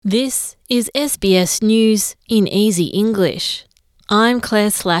This is SBS News in Easy English. I'm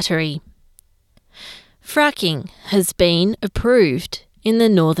Claire Slattery. Fracking has been approved in the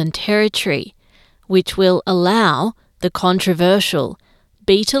Northern Territory, which will allow the controversial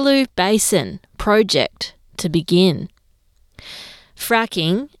Beetaloo Basin project to begin.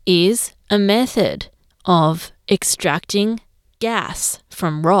 Fracking is a method of extracting gas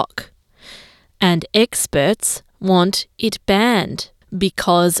from rock, and experts want it banned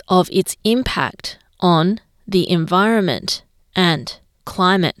because of its impact on the environment and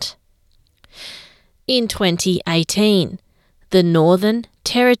climate. In 2018, the Northern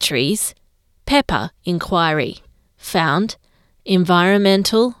Territory's Pepper inquiry found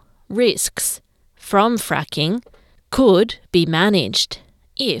environmental risks from fracking could be managed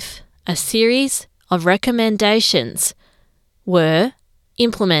if a series of recommendations were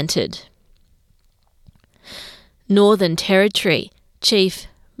implemented. Northern Territory Chief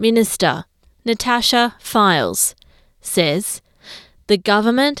Minister Natasha Files says the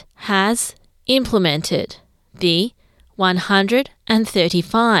government has implemented the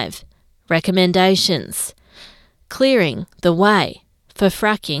 135 recommendations, clearing the way for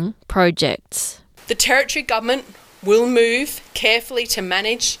fracking projects. The Territory Government will move carefully to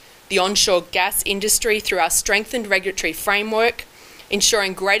manage the onshore gas industry through our strengthened regulatory framework,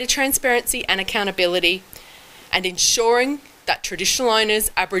 ensuring greater transparency and accountability, and ensuring that traditional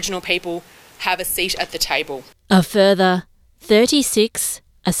owners, Aboriginal people, have a seat at the table. A further 36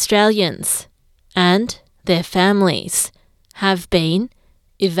 Australians and their families have been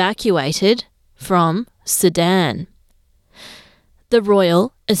evacuated from Sudan. The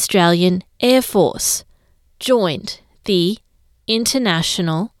Royal Australian Air Force joined the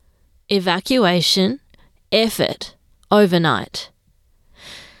international evacuation effort overnight.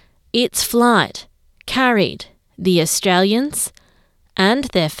 Its flight carried the Australians and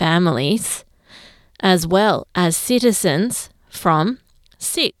their families, as well as citizens from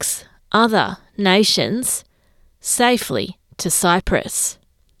 6 other nations, safely to Cyprus.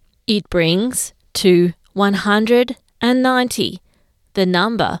 It brings to 190 the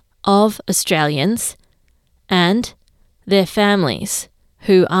number of Australians and their families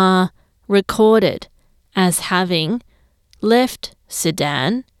who are recorded as having left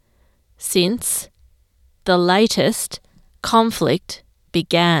Sudan since the latest conflict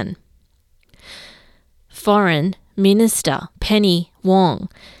began. Foreign Minister Penny Wong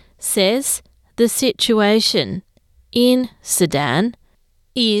says the situation in Sudan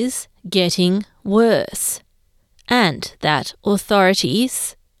is getting worse and that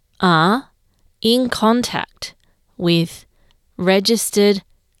authorities are in contact with registered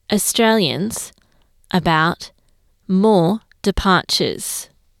Australians about more departures.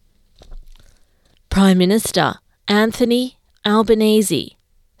 Prime Minister Anthony Albanese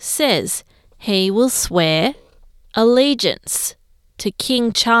says he will swear allegiance to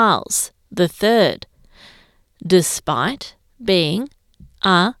King Charles III, despite being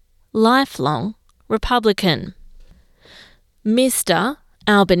a lifelong Republican. Mr.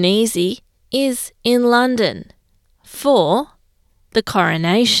 Albanese is in London for the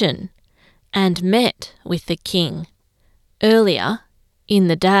coronation and met with the King earlier in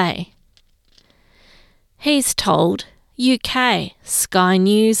the day. He's told UK Sky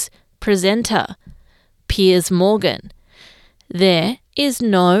News presenter Piers Morgan there is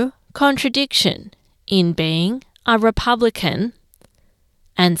no contradiction in being a Republican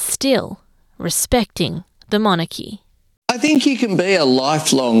and still respecting the monarchy. I think you can be a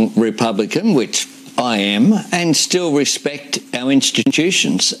lifelong Republican, which I am, and still respect our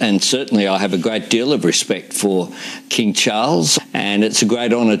institutions. And certainly I have a great deal of respect for King Charles, and it's a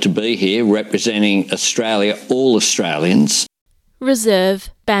great honour to be here representing Australia, all Australians. Reserve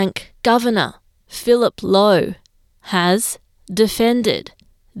Bank Governor Philip Lowe has defended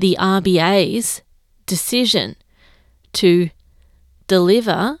the RBA's decision to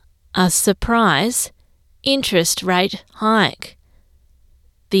deliver a surprise interest rate hike,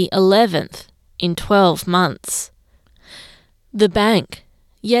 the 11th in 12 months. The bank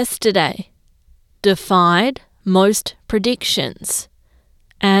yesterday defied most predictions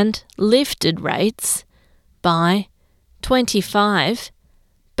and lifted rates by 25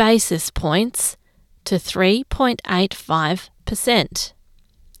 basis points to 3.85%.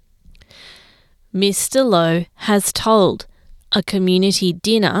 Mr. Lowe has told a community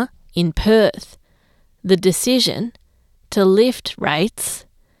dinner in Perth the decision to lift rates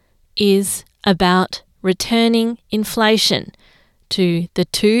is about returning inflation to the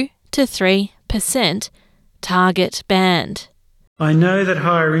 2 to 3% target band. I know that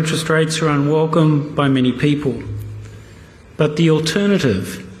higher interest rates are unwelcome by many people, but the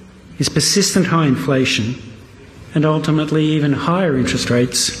alternative is persistent high inflation and ultimately even higher interest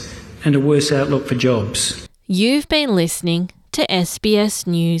rates and a worse outlook for jobs. You've been listening to SBS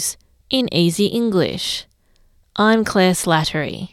News in Easy English. I'm Claire Slattery.